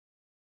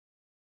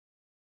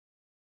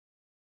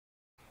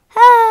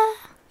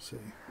See,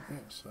 yeah,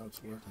 so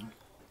it's working.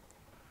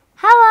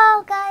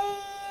 Hello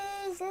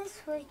guys,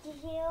 it's Ricky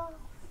here.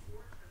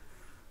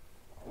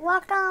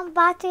 Welcome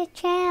back to the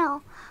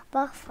channel.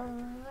 But first,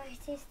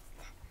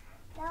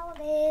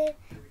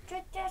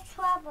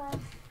 trouble.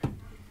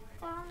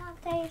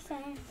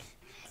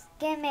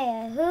 Give me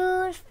a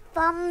huge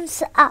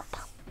thumbs up.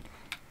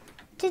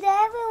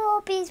 Today we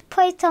will be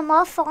playing some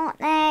more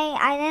Fortnite.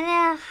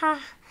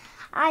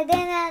 I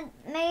didn't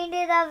made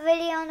it a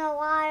video in a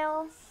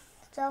while,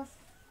 so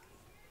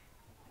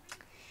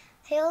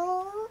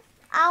here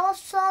I will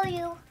show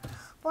you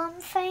one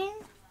thing: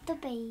 the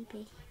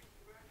baby.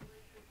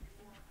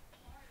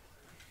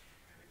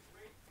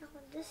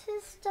 This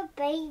is the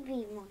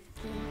baby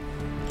monkey.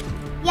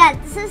 Yeah,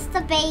 this is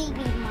the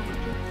baby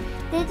monkey.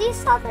 Did you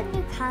saw the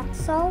new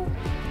console?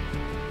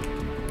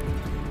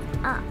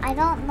 I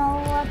don't know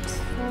what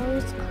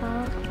it's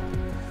called.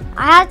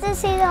 I have to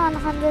see the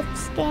 100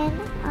 skin.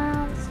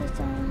 This is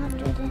the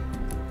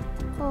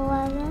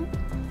 111.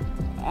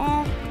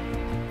 And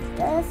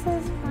this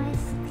is my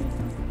skin.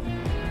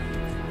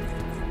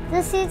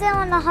 The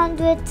season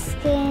 100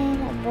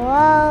 skin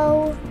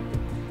below.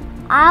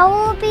 I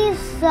will be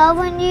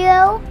showing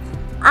you.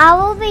 I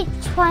will be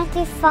trying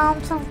to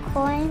find some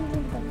coins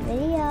in the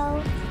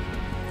video.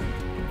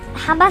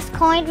 How much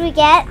coins we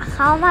get,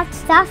 how much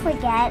stuff we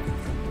get.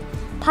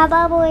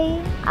 Probably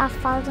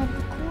 1,000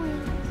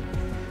 coins.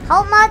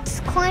 How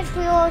much coins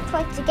we will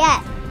try to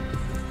get?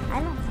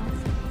 I don't know.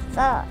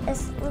 So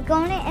we're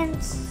going to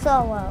end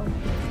solo.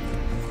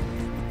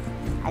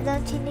 I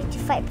don't need to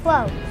fight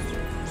pros.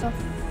 So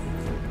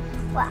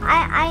well,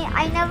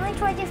 I never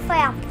tried to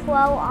fight a pro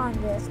on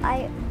this.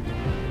 I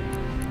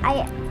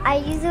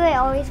usually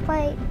always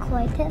play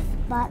cooperative,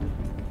 but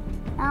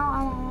now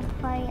I want to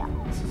play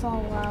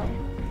solo.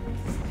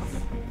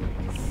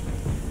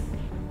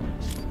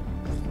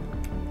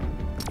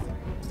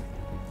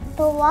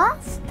 The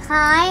last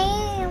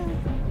time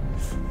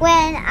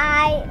when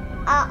I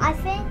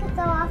think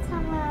the last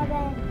time when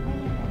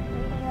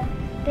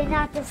I've been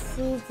out this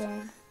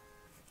season.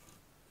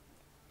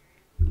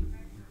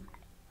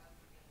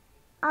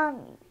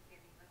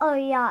 Oh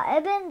yeah,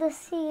 it's been the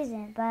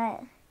season,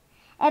 but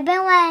it's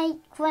been like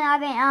when I've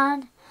been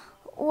on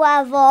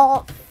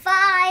level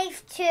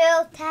 5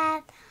 to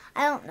 10. I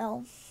don't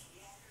know.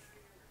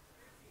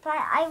 But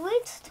I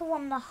reached to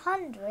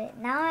 100.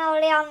 Now I'm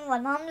only on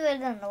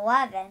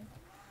 111.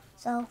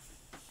 So,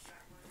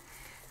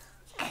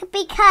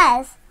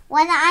 because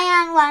when I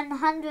am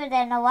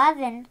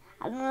 111,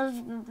 I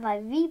lose my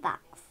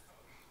V-Bucks.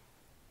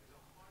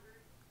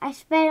 I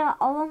spent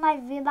all of my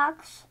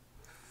V-Bucks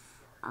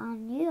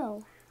on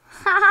you.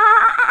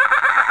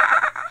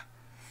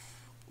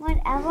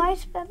 Whenever I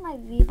spend my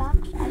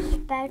V-Bucks, I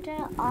spend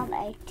it on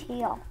a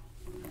teal.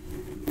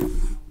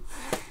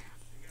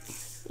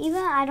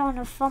 Even I don't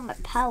know from my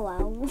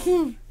pillow.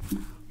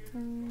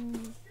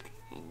 And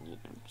you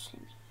don't see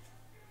me.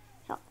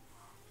 So,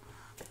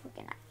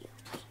 looking at you.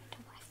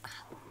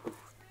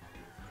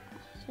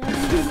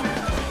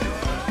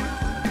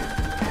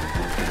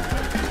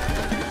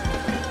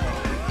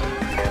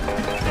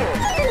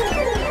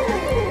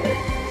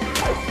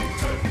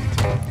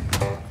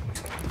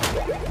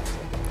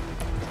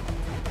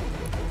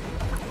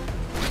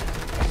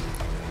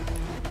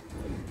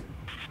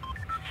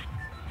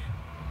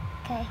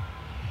 Okay.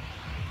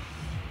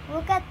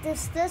 Look at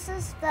this. This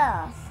is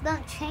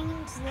don't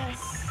change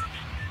this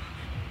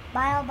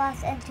bio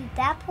boss into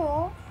that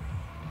pool.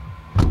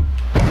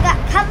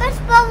 Comments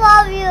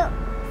below you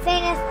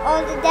finish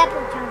all the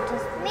Deadpool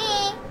challenges.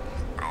 Me,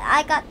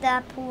 I got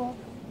Deadpool.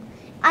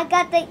 I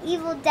got the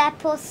evil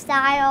Deadpool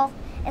style.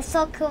 It's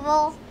so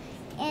cool.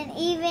 And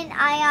even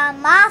I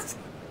masked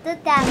the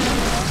Deadpool.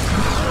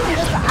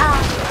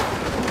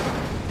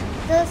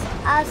 This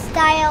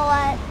style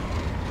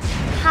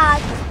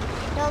has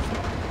those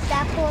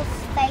Deadpool's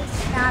face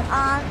not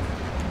on.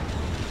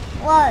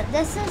 Well,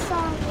 this is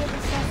something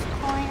that says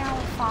coin I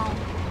will find.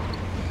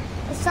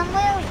 It's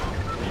somewhere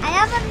I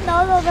haven't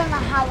noticed in the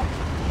house.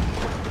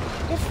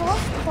 This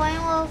first coin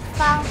was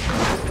found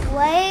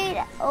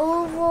way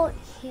over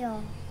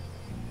here.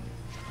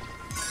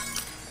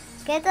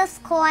 Get this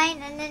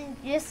coin and then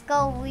just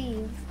go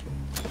leave.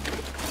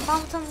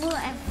 Found some loot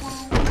and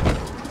found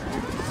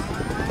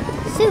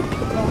soup.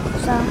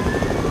 So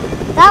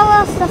that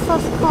was the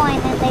first coin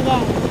in the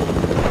game.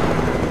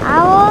 I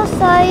will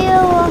show you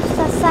what's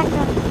the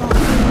second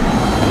coin.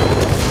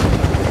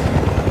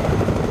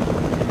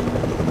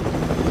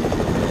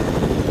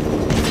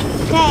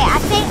 Okay, I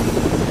think,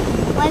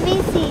 let me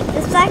see,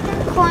 the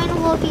second coin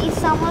will be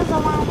somewhere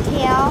around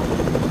here.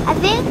 I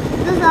think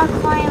there's a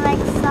coin like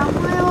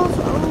somewhere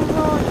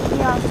over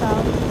here, so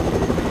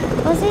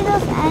we'll see if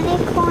there's any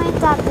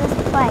coins at this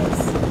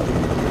place.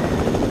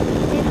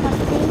 There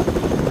must be.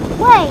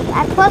 Wait, I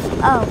pushed,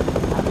 oh.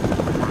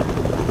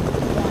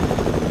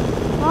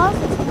 Well,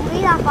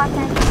 read that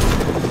button.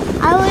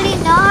 I already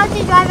know how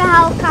to drive a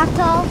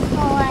helicopter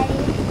already.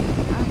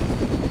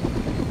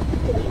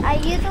 I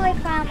usually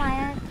play on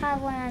my own car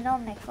when I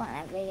don't make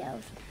Fortnite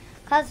videos.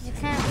 Because you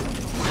can't,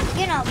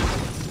 you know,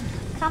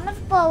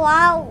 Comment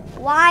below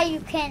why you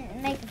can't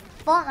make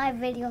Fortnite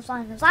videos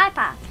on this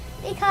iPad.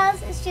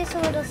 Because it's just a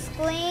little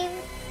screen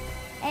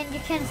and you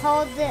can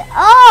hold it.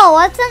 Oh,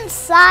 what's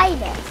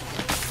inside it?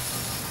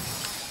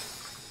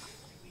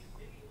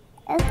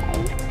 It's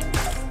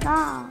a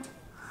star.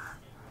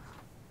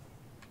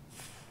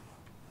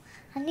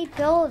 I need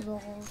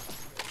builders.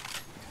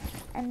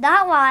 And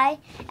that why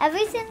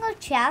every single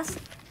chest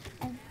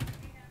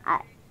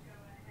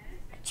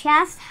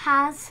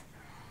has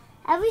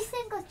every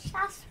single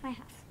chest might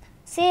have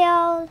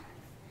sealed,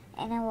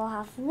 and it will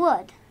have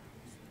wood.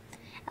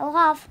 It will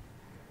have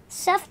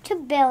stuff to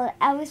build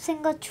every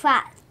single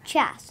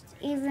chest,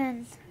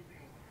 even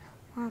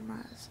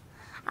Mama's.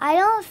 I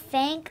don't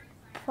think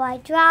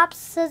Pride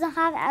Drops doesn't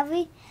have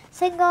every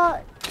single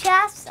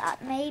chest.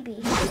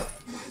 Maybe.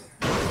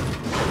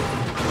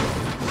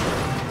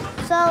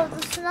 So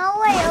there's no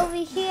way over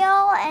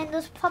here, and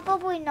there's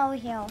probably no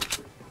hill.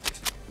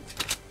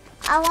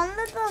 I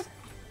wonder those.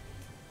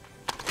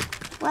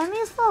 Let me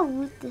just go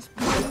loot this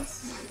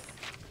place.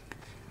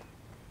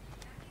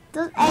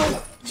 There's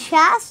a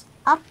chest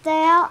up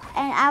there,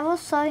 and I will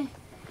show you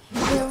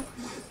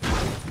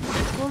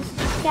where's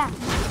the chest.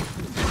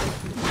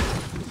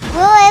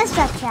 Where is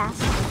that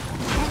chest?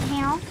 In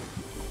here.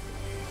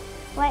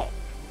 Wait,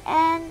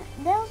 and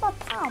there's a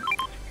pump.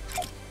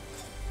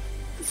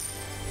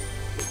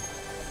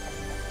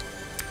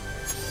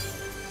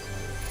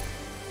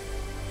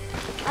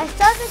 I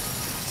started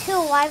two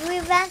live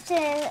events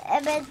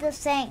and it the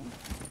same.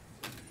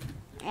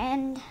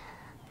 And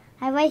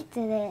I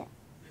wasted it.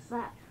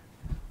 But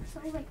so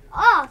like,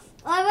 oh,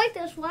 I like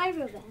this live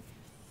event.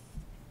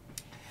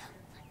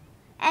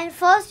 And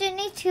first you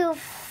need to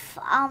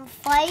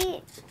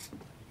fight.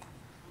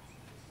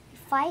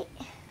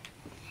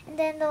 And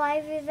then the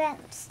live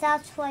event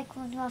starts like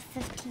when you have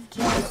 15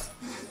 kills.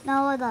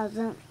 No, it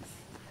doesn't.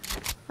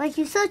 Like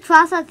you still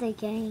trust at the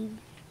game.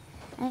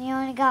 And you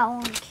only got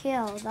one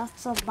kill.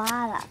 That's so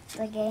bad at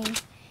the game.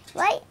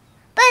 Right?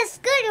 But it's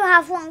good you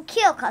have one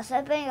kill because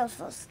I've been your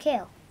first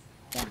kill.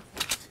 Yeah.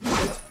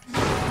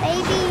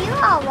 Baby, you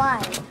are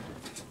right.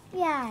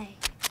 Yay.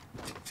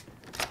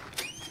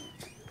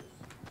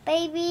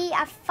 Baby,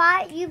 I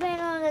thought you've been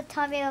on the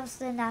tummy of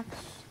the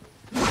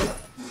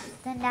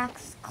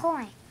next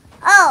coin.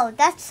 Oh,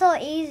 that's so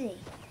easy.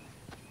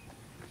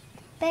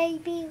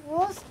 Baby,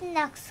 what's the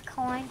next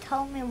coin?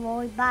 Tell me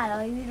really bad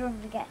or you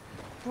don't get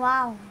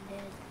grounded.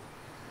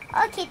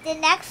 Okay, the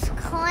next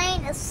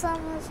coin is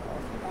someone's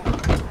over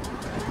there.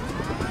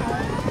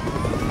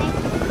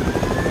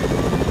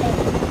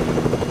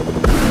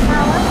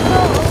 Now let's go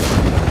over.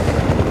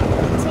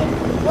 See,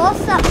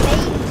 what's up,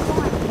 baby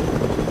coin?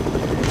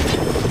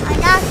 I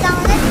knocked down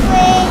this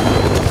way.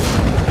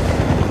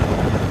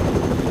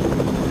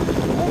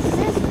 What's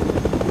this?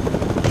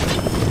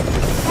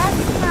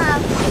 That's not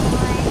a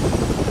coin.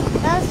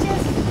 That's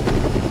just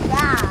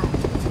that.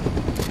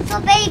 So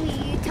baby,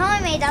 you're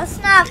telling me that's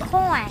not a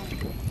coin.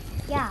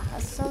 Yeah,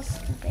 that's so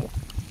stupid.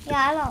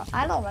 Yeah,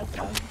 I don't like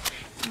those.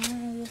 I'm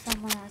gonna use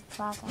someone that's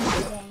class on the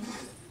game.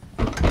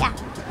 Yeah.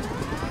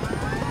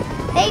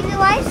 Baby,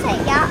 why you say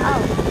yeah?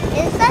 Oh,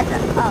 is that the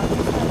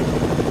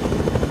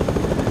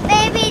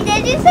Baby,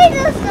 did you say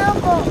there's no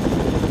gold?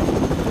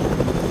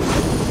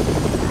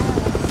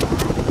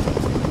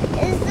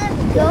 Is the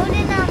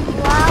golden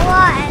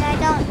lava and I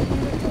don't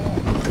use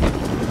it?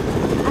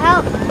 I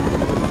hope.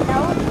 No?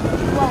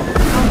 Whoa.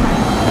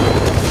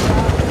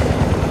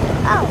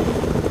 Oh.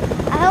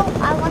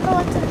 I wonder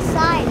what's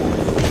inside.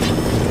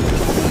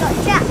 We got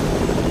check.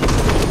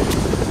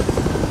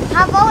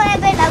 How about a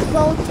bit of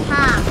gold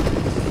top?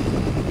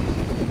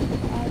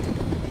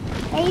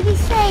 Maybe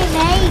say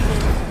maybe.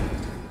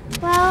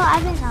 Well, I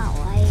did not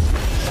like.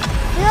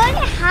 We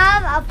already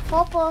have a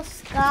purple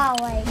skull.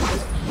 Like,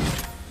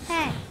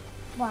 hey,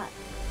 what?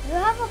 You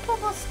have a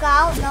purple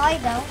skull? No, I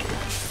don't.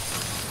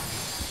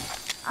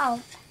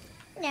 Oh,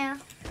 yeah.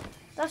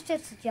 That's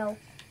just a joke.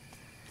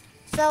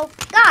 So,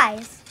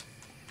 guys.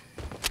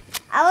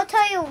 I will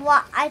tell you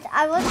what.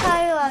 I will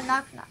tell you a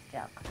knock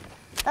joke.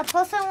 The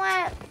person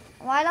went.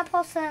 Why the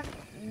person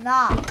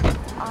knocked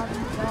on the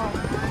door?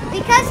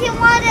 Because he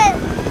wanted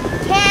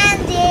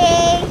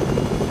candy.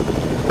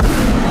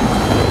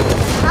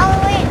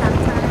 Halloween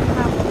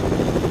time.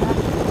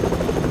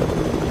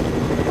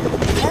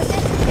 That's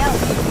just a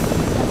joke.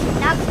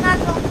 Knock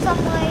on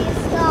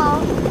somebody's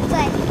door. It's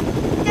like,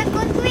 trick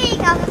or treat,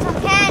 I want some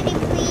candy,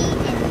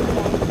 please.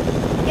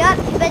 And yep,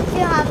 but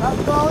you have a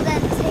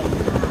golden ticket.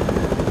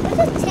 What's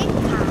a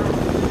TikTok?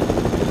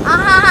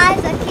 Ah,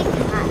 it's a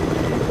TikTok.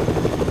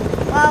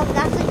 Well,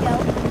 that's a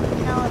joke.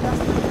 No, it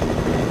doesn't.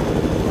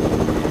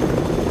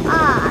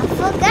 Ah, I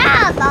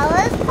forgot about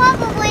it. It's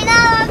probably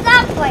not a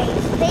that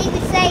place. Baby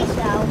say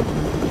so.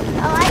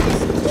 Oh, I'm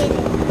just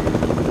kidding.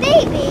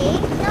 Baby,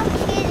 no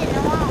kidding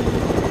alone.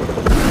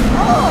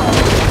 Oh!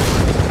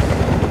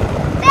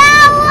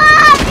 Now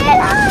lock it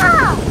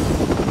up!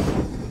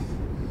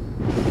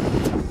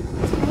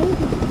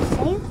 Baby,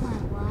 save my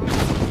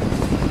life.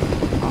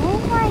 Oh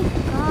my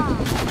god.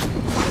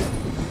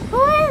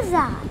 Who is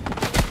that?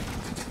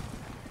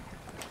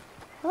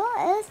 Who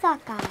is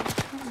that guy.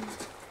 Come on.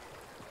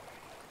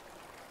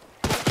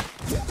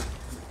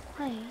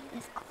 Wait,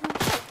 it's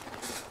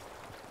close.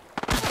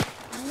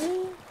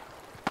 Wait.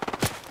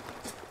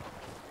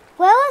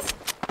 Where was it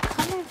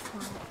coming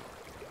from?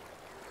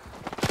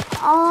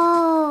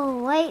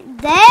 Oh, wait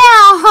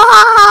there.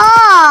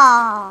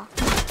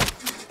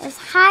 It's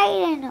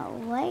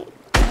hiding. Wait.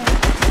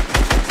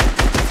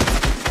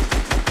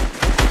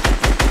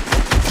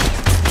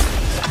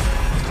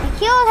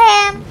 Kill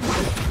him.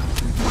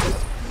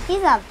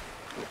 He's a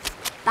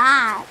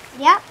bot.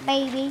 Yep,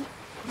 baby.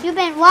 You've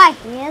been what?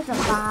 He is a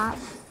bot.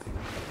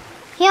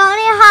 He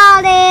only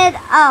hearted.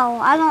 Oh,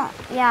 I don't.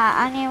 Yeah,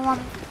 I need one.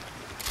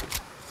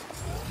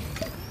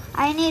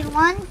 I need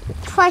one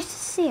twice to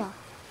seal.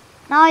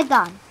 Now I'm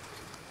done.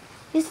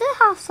 You still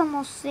have some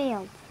more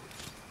seal.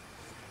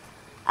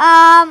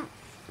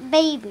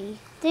 Baby.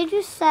 Did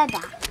you say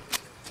that?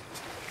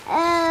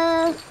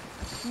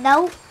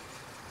 Nope.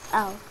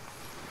 Oh.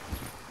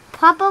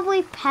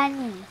 Probably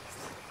pennies.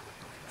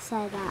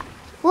 Say that.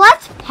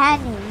 What's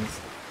pennies?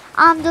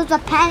 There's a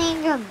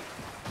penny.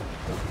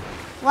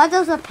 What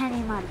does a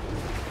penny mean?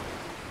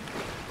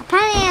 A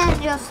penny is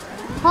just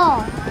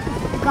hole.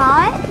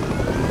 Got it?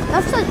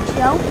 That's a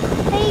joke,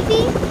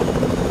 baby.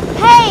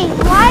 Hey,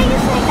 why are you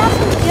saying that's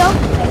a joke,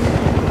 baby?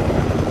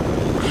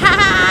 Ha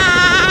ha!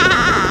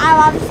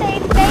 I'm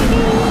saying,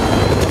 baby.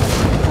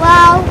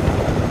 Well,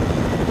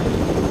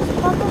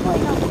 probably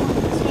not going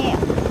to tell.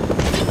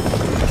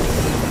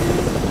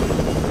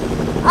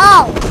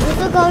 Oh,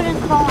 there's a golden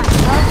coin.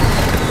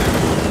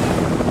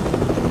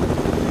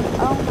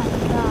 Oh my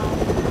god.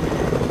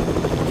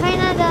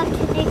 I'm trying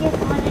to get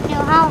one a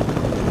new house.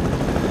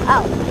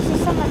 Oh, I see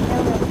someone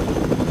building.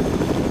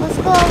 Let's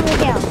go over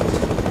here.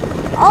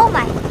 Oh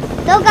my.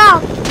 Don't go.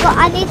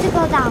 I need to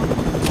go down.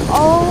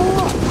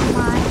 Oh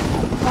my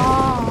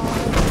god.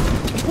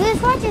 Who's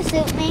trying to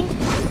shoot me?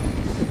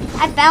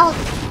 I failed.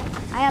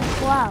 I am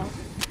slow.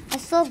 I'm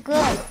so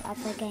good at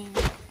the game.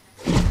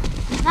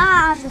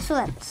 Not on the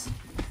Switch.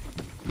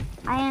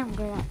 I am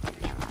good at the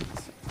game on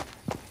the Switch.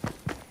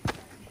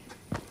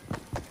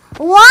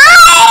 Why?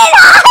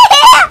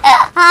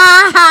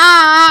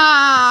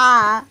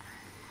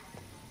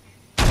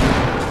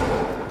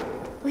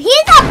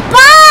 He's a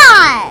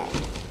bot!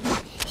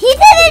 He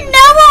didn't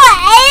know what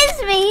is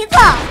me! He's a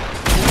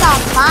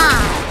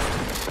bot!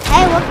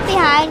 Hey, look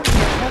behind you.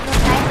 There's a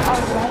nice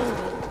old lady.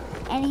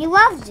 And he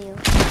loves you.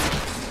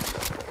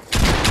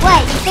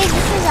 Wait, you think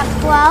this is a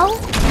pro?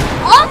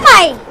 Oh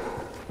my!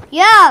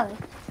 Yo!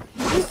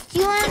 He's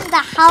doing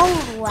the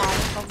hold way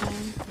for me.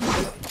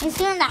 He's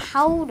doing the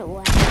hold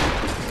way.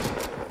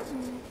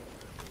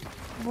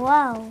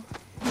 Whoa.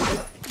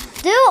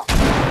 Dude!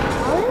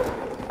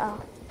 Oh.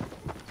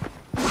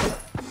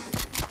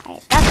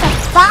 Right, that's a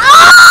bot!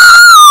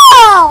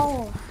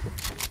 Oh!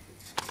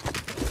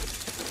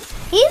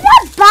 He's a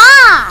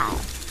bot!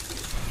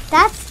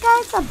 That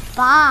guy's a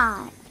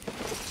bot.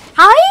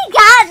 How he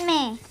got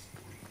me?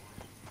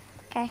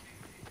 Okay.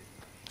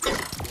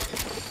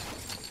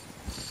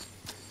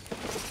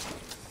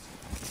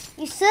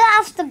 You still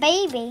ask the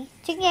baby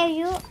to give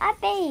you a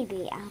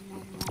baby.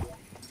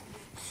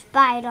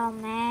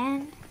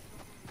 Spider-Man.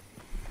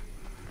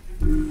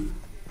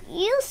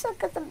 You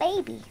suck at the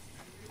baby.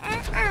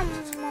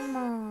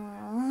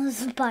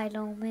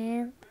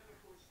 Spider-Man.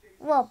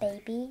 Well,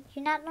 baby,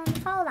 you're not going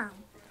to fall down.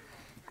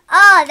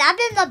 Oh, that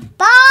is a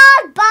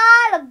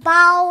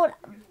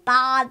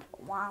bad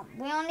one.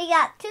 We only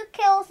got 2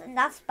 kills, and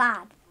that's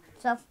bad.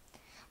 So,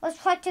 let's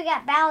try to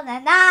get better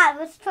than that.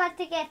 Let's try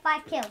to get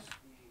 5 kills.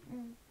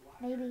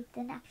 Maybe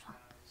the next one.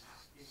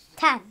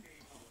 10.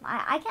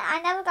 I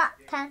never got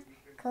 10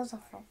 kills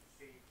before.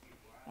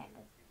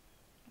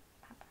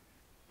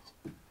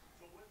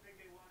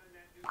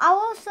 I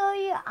will show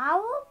you. I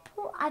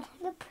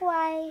will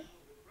play.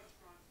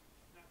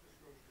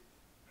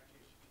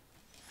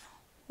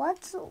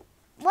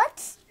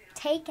 What's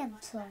taking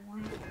so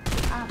long?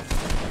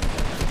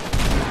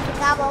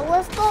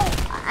 Let's go.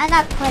 I'm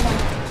not quitting.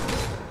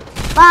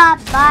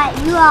 But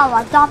you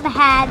are a dumb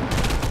head.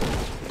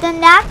 The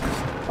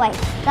next, wait,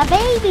 the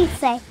baby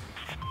say,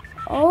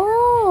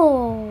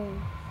 oh,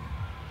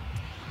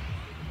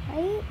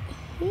 right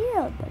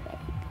here, the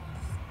baby.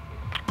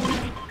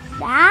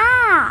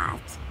 That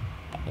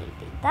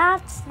baby,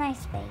 that's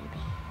nice,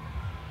 baby.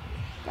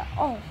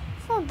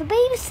 So the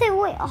baby say,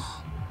 wait,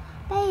 oh,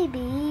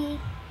 baby.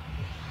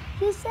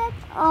 You said,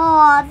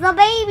 oh, the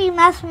baby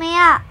messed me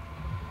up.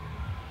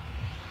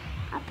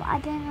 I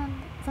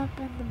didn't up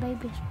in the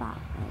baby spot.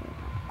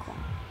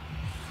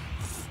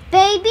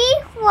 Baby,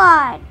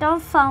 what?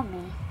 Don't phone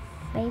me.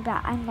 Baby,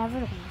 I'm never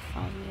going to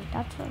phone you.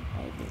 That's a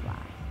baby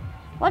lie.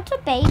 What's a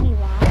baby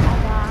lie? A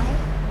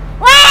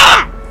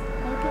lie?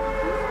 Baby.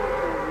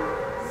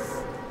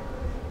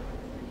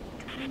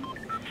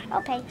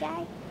 Oh,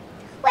 pancake.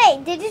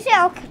 Wait, did you say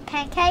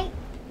pancake?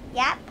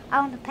 Yep, I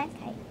want a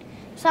pancake.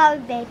 Sorry,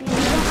 baby, we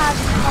don't have a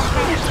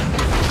pancake.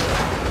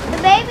 The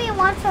baby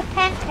wants a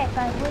pancake,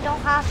 but we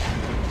don't have it.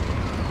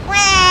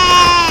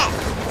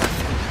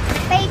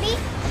 Baby,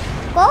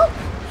 go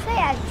say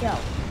a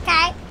joke,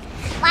 okay?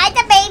 Why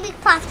the baby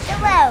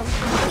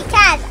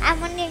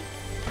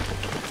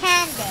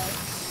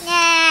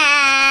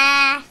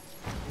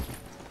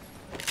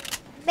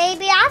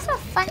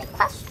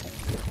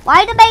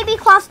Why the baby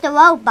cross the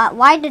road, but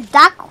why the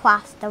duck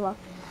cross the road?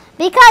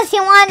 Because he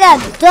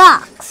wanted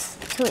ducks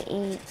to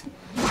eat.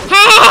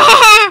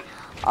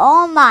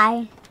 Oh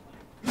my.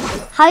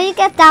 How you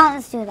get down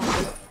and do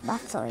that?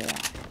 That's so weird.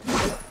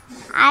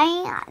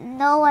 I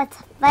know it's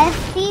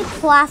 50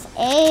 plus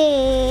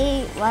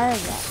 8. What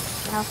is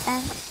it?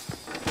 Nothing.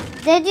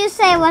 Did you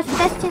say it was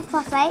 50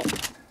 plus 8?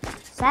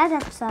 Said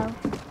it so.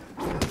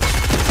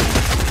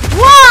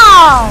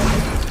 Whoa!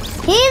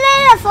 He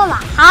did it for the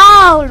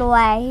whole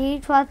way. He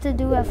tried to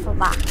do it for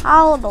the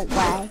whole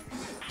way.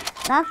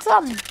 That's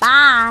a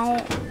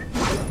bad.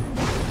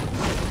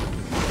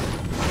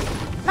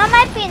 That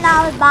might be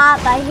not a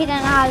bot, but he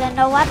didn't have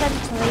no weapon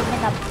to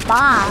even a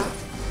bot.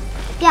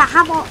 Yeah,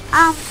 how about,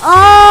 oh,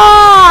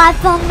 I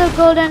found the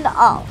golden,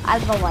 oh, I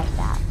go like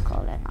that,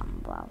 golden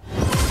umbrella.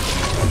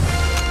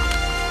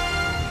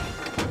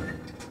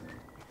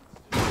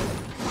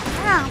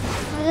 Yeah,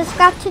 I just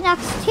got to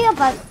next tier,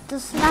 but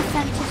there's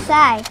nothing to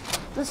say.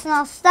 There's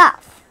no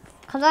stuff,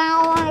 because I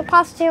only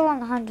passed tier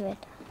 100.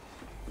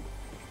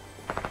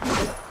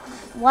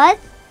 What?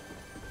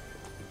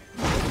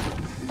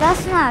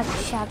 That's not a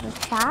shadow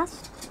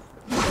chest.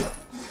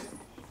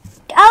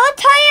 I will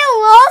tell you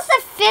what's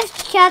the 5th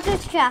shadow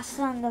chest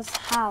in this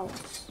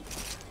house.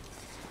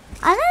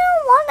 I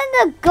didn't want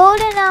the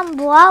golden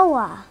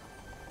umbrella.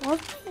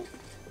 Okay.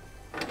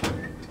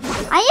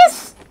 I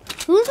just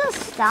choose a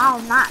style,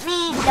 not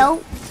me.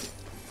 Nope.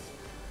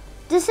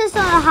 This is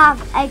gonna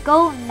have a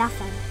gold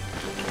nothing.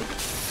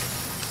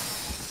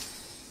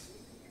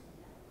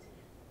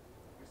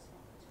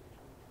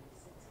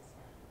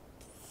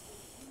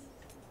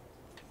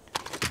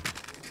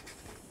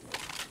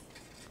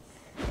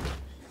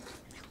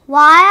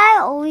 Why I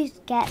always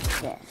get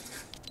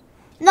this?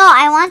 No,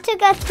 I want to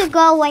get to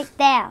go right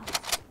there.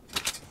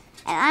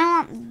 And I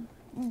want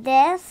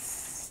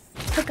this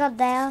to go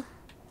there.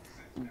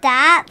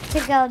 That to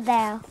go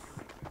there.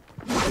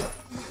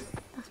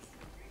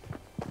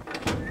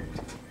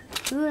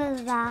 Who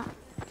is that?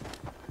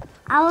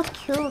 I will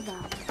kill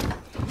them.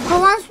 Who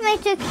wants me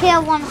to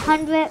kill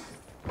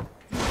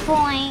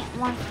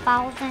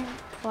 100.1000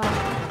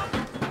 players?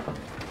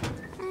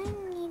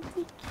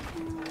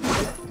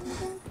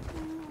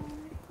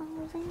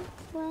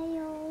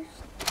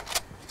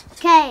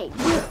 Okay,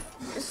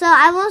 so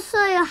I will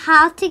show you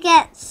how to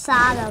get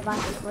Sada by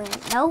free.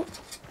 Nope.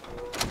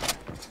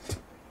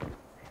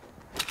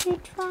 You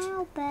try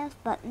your best,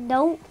 but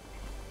nope.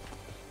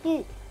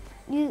 You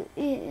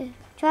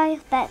try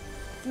your best.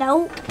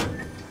 Nope.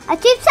 I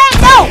keep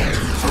saying no.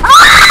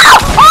 Oh!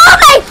 Oh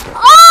my!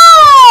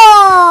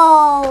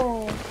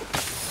 Oh!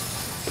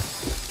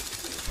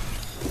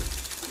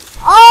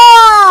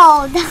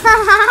 Oh!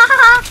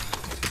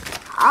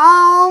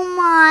 Oh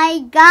my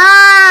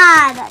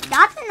God!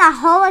 That's in a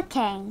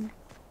hurricane.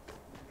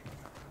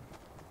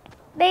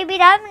 Baby,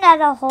 that's not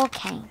a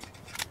hurricane.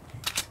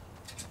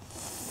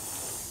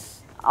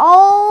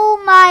 Oh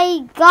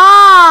my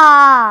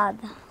God!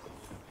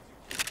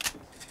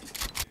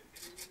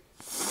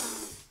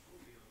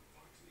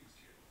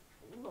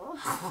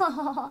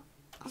 I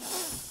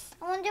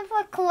wonder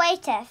for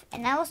creative,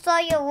 and I will show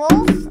you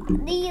rules.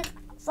 These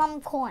some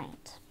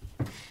coins.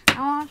 I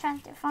want to try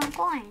to find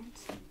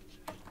coins.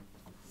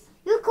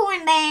 You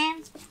coin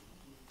bands.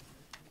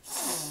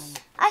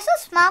 I so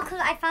small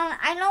because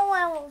I know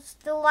what was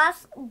the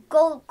last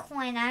gold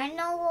coin. I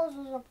know what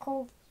was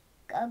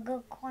a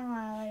good coin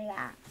already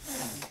got.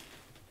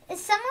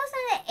 It's someone's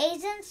in the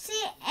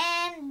agency,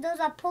 and there's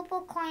a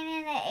purple coin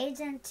in the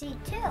agency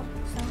too.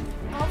 So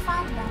go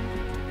find them.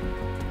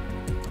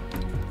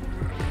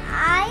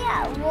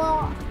 I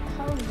will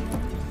tell you.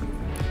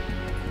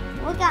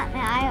 Look at me.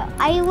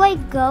 I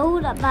like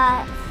gold,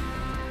 but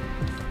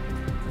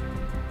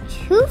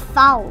who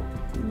fell?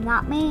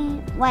 Not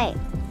me. Wait.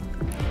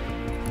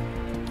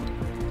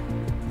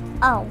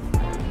 Oh.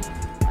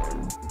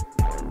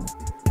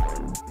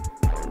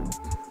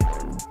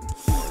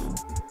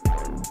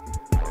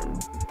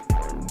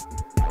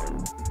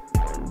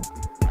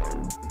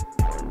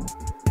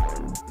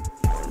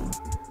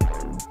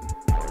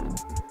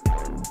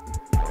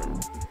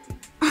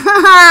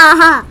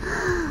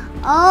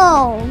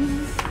 Oh.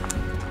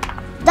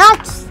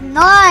 That's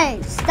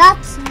nice.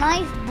 That's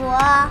nice,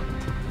 boy.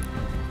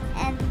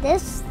 And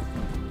this,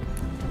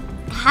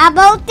 how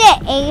about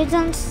the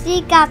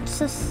agency got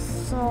to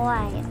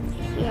slide?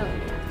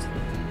 Period.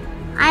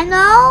 I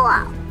know,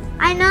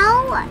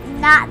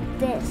 not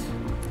this.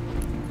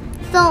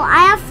 So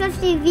I have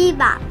 50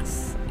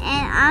 V-Bucks,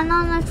 and I'm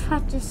gonna try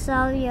to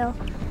show you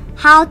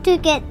how to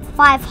get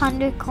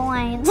 500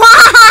 coins.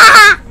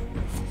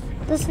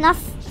 There's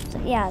enough,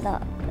 yeah,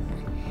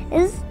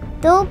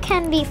 there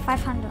can be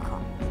 500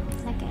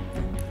 coins. Okay.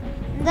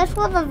 And that's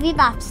what the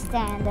V-Bucks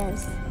stand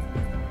is.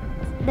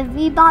 The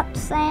V-Bucks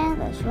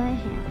stand is right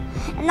here.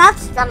 And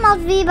that's the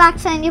most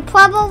V-Bucks, and you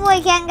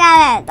probably can't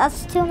get it.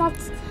 That's too much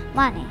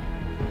money.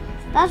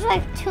 That's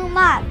like too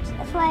much.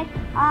 It's like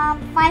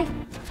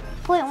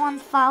 5.1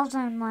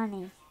 thousand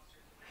money.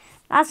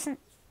 That's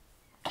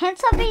can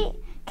something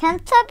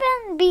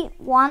beat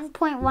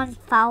 1.1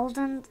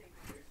 thousand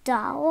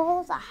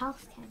dolls, a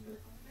house candy.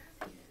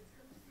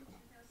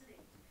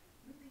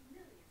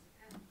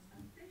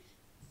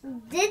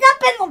 Did that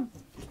been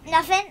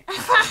nothing?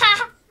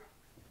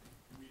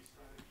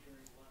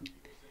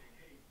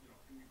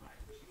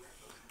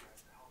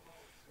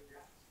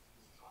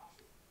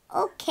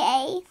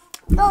 Okay.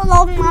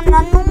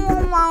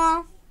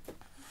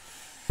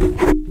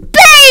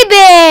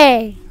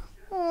 Baby!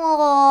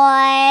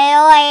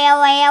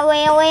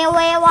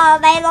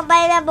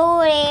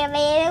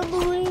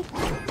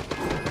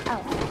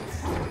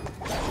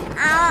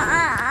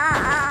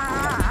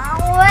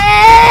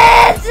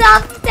 Where's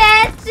some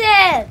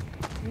attention?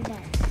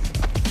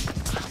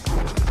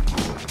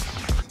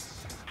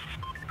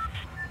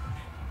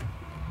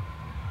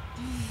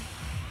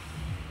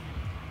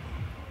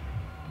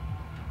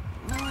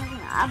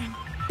 A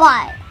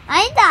butt.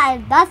 I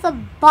died. That's a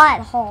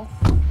butthole.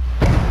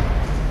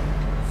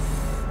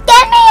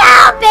 Get me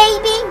out,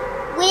 baby!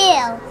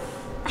 Will.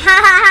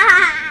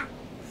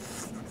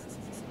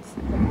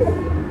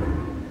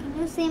 Can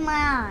you see my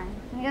eye?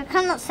 You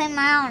cannot see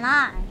my own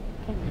eye.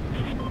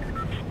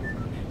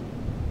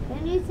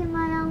 Can you see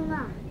my own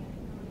eye?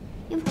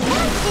 You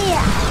can't see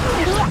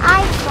the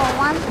eye for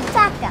 1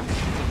 second.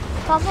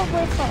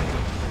 Probably for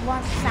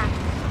 1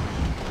 second.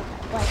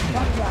 Like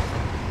 1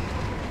 second.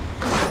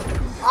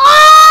 Oh!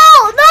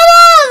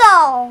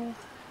 No!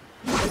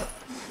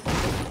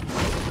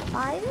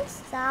 Why is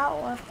that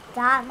with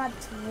that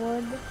much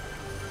wood?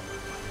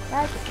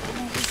 That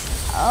makes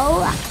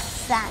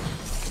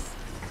sense.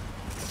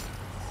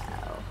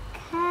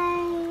 Okay.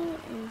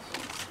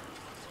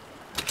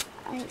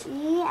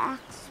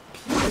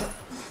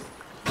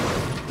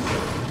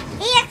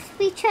 EXP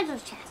treasure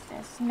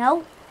chests.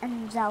 Nope.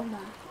 And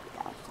Zelda.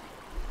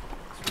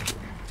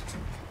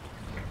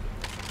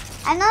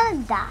 I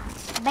know that.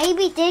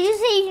 Baby, did you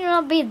say you're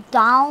gonna be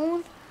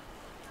down?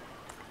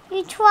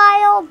 You try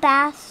your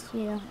best.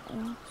 You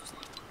don't know.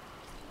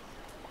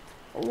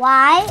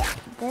 Why?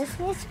 This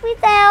needs to be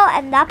there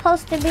and that's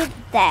supposed to be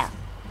there.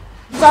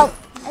 So,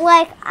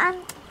 like, I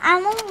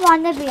don't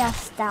want to be a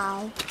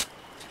star.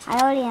 I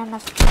already am a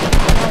star.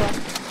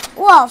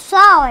 Whoa,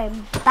 sorry,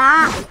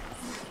 bat.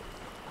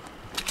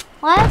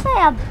 Why is it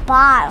a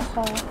bat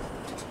hole?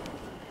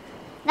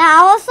 Now,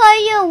 I will show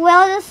you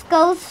where this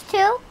goes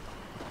to.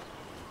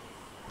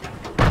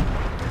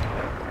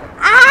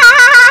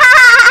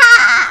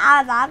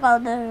 I'm not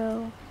going to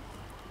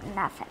do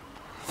nothing.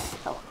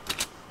 So,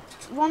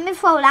 want me to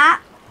throw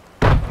that?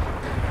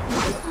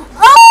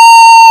 Oh!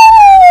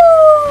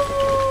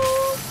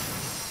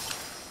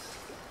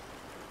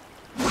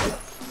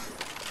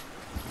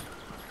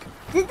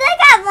 Did they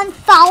get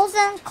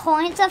 1,000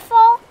 coins to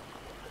fall?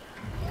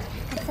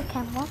 That's the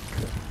camera.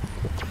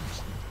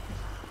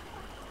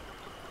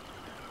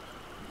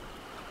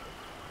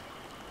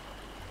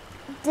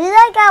 Did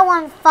I get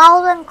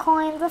 1,000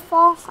 coins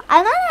before?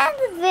 I'm gonna end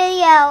the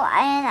video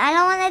and I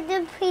don't want to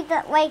repeat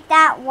it like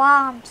that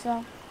long.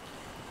 So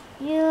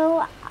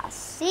you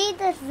see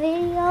this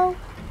video,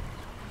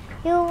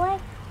 you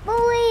like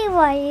believe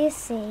what you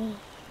see.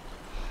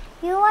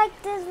 You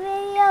like this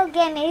video,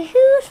 give me a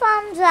huge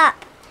thumbs up.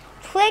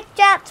 Click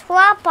that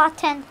swap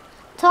button,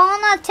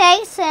 turn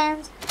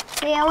notifications.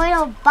 See you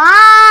later.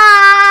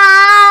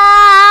 Bye.